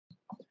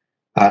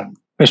Uh,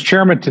 Mr.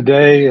 Chairman,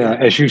 today,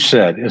 as you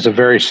said, is a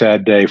very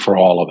sad day for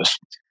all of us.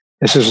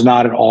 This is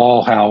not at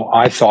all how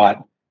I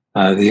thought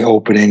the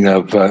opening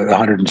of the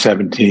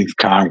 117th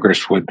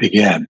Congress would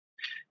begin.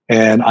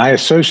 And I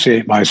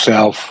associate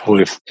myself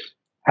with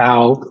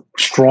how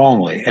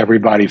strongly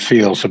everybody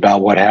feels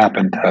about what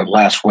happened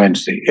last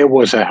Wednesday. It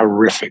was a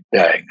horrific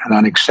day, an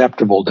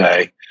unacceptable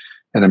day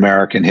in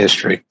American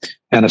history,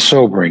 and a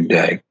sobering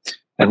day,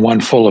 and one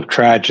full of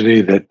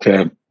tragedy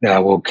that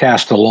will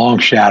cast a long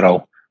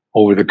shadow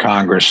over the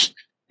Congress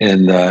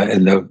in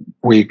the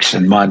weeks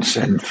and months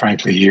and,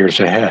 frankly, years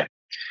ahead.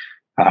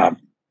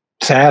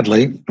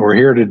 Sadly, we're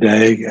here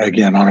today,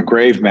 again, on a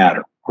grave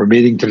matter. We're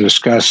meeting to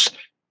discuss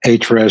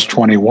HRES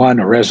 21,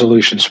 a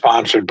resolution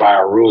sponsored by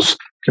our Rules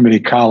Committee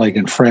colleague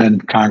and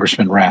friend,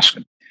 Congressman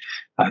Raskin.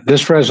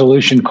 This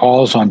resolution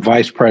calls on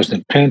Vice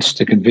President Pence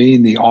to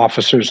convene the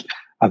officers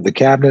of the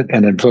Cabinet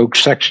and invoke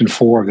Section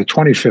 4 of the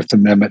 25th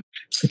Amendment,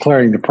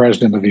 declaring the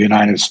President of the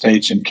United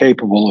States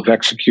incapable of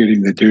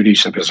executing the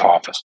duties of his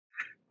office.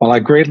 While I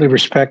greatly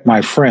respect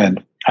my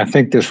friend, I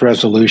think this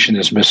resolution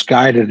is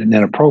misguided and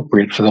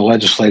inappropriate for the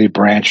legislative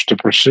branch to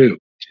pursue.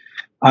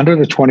 Under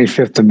the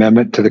 25th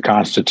Amendment to the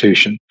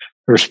Constitution,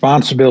 the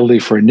responsibility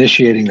for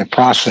initiating the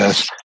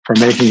process for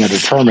making a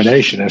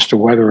determination as to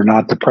whether or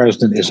not the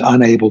president is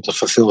unable to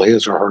fulfill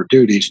his or her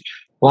duties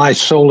lies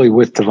solely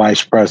with the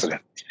vice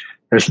president.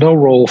 There's no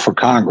role for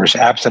Congress,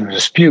 absent a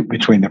dispute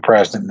between the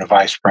president and the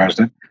vice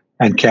president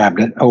and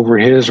cabinet over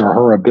his or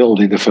her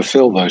ability to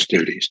fulfill those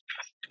duties.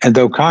 And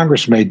though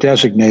Congress may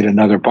designate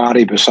another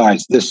body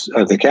besides this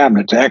the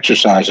cabinet to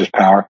exercise its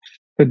power,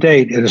 to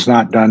date it has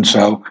not done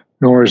so,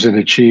 nor is it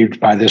achieved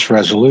by this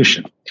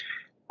resolution.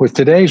 With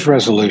today's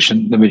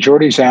resolution, the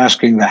majority is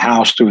asking the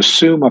House to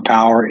assume a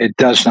power it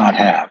does not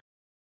have.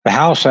 The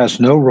House has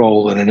no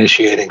role in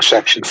initiating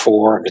Section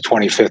 4 of the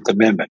 25th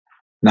Amendment,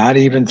 not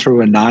even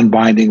through a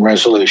non-binding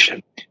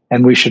resolution,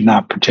 and we should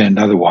not pretend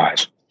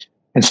otherwise.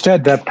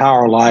 Instead, that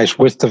power lies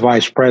with the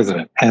Vice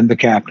President and the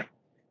Cabinet.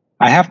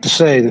 I have to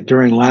say that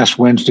during last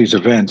Wednesday's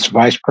events,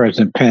 Vice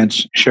President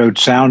Pence showed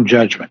sound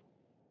judgment.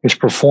 His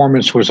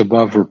performance was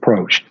above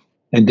reproach.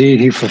 Indeed,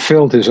 he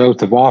fulfilled his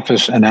oath of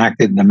office and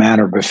acted in a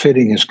manner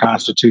befitting his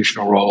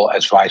constitutional role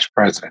as Vice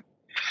President.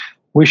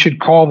 We should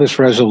call this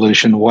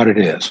resolution what it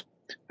is: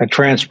 a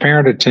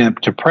transparent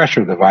attempt to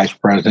pressure the Vice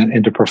President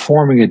into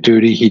performing a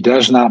duty he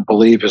does not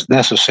believe is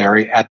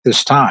necessary at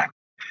this time.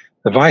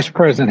 The Vice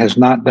President has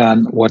not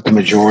done what the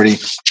majority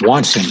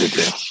wants him to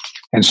do,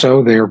 and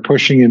so they are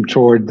pushing him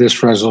forward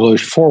this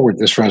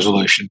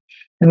resolution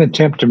in an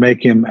attempt to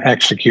make him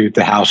execute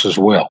the House's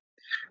will.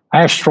 I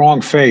have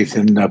strong faith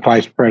in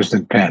Vice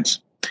President Pence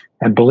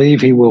and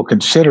believe he will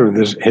consider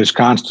his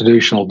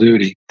constitutional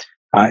duty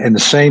in the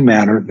same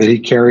manner that he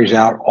carries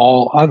out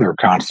all other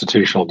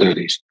constitutional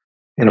duties,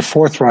 in a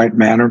forthright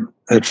manner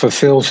that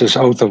fulfills his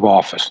oath of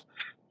office.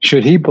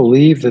 Should he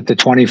believe that the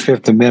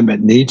 25th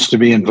Amendment needs to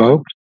be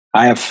invoked,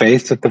 I have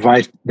faith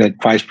that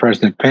Vice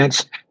President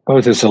Pence,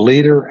 both as a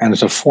leader and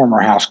as a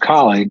former House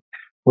colleague,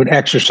 would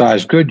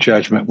exercise good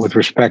judgment with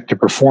respect to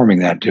performing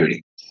that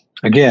duty.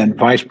 Again,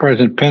 Vice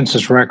President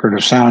Pence's record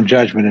of sound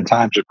judgment in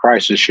times of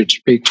crisis should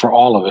speak for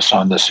all of us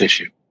on this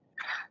issue.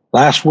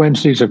 Last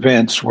Wednesday's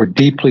events were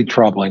deeply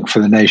troubling for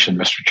the nation,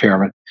 Mr.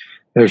 Chairman.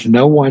 There's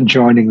no one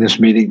joining this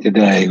meeting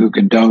today who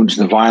condones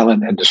the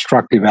violent and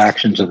destructive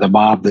actions of the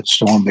mob that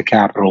stormed the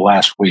Capitol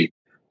last week,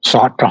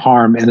 sought to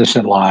harm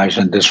innocent lives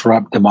and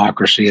disrupt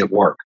democracy at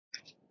work.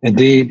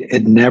 Indeed,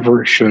 it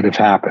never should have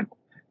happened.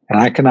 And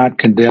I cannot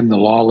condemn the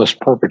lawless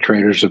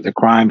perpetrators of the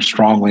crime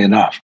strongly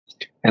enough.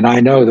 And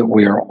I know that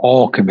we are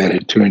all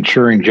committed to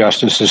ensuring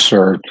justice is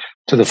served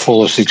to the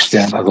fullest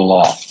extent of the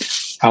law.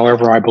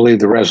 However, I believe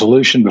the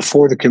resolution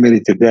before the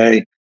committee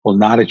today will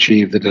not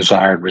achieve the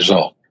desired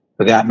result.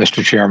 With that,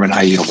 Mr. Chairman,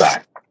 I yield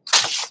back.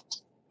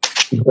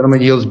 The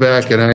gentleman yields back, and